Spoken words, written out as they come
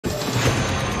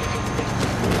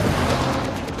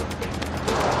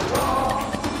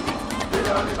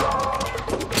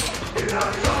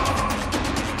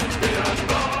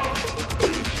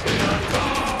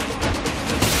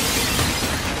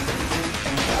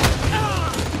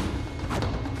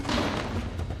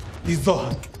He's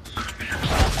Zohan.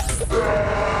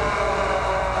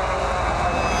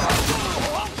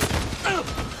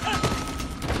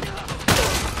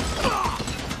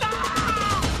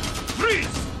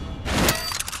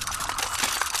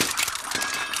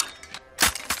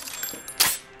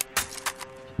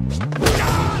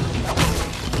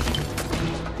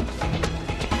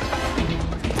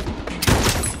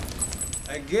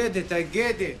 I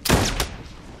get it.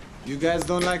 You guys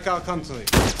don't like our country.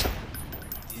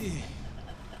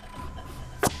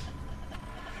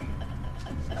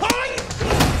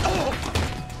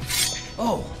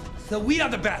 Oh, so we are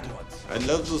the bad ones. I'd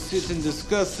love to sit and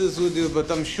discuss this with you, but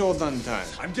I'm short on time.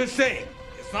 I'm just saying,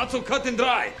 it's not so cut and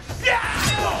dry.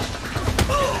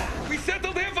 We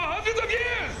settled here for hundreds of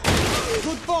years!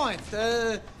 Good point.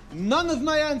 None of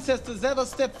my ancestors ever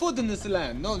stepped foot in this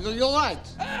land. No, you're right.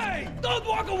 Hey, don't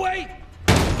walk away!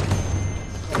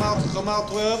 Come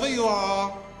out, wherever you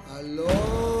are.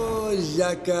 Hello,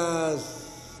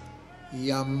 jackass.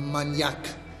 Ya maniac.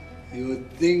 You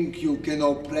think you can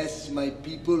oppress my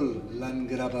people, land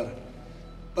grabber.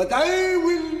 But I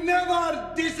will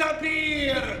never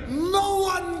disappear! No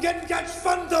one can catch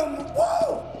Phantom!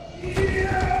 Whoa!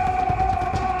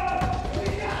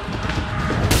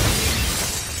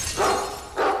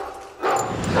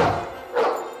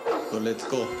 So let's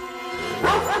go.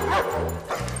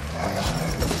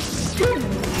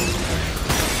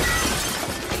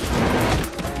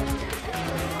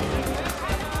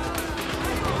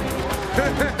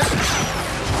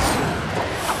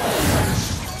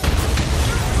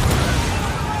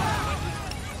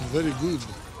 Very good.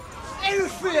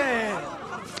 Elfie!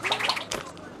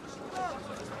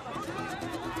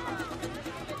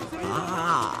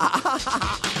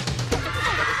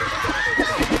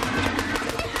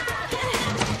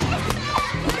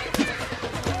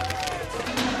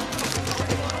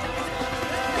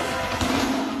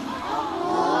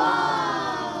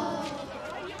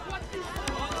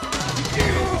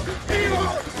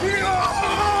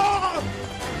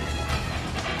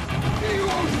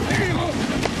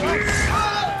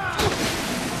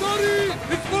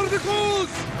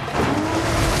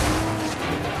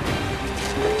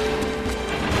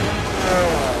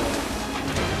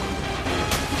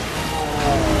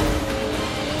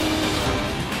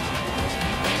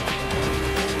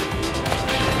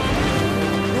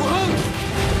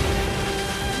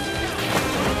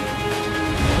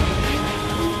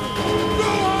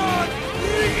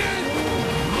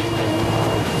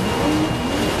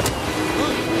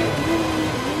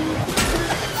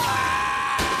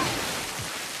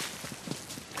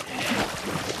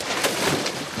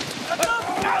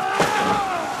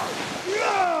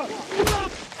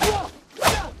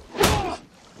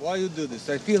 Why you do this?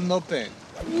 I feel no pain.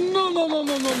 No.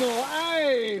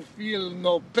 I feel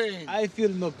no pain. I feel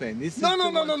no pain. This is No.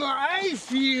 I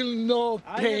feel no pain.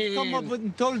 I have come up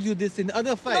and told you this in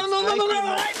other fights. No.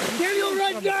 I tell you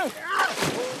right now.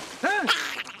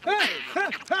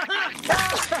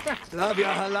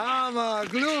 Labia halama,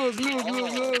 glue,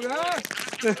 huh?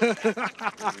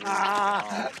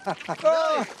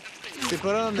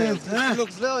 Put on there. This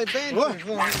looks very painful.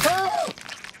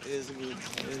 It's good.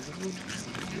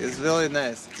 It's very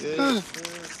nice.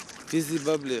 Easy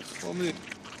bubbly.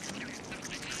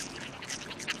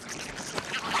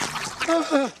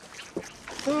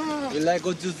 You like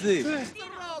what you see?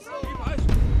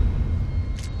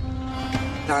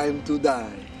 Time to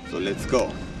die. So let's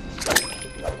go.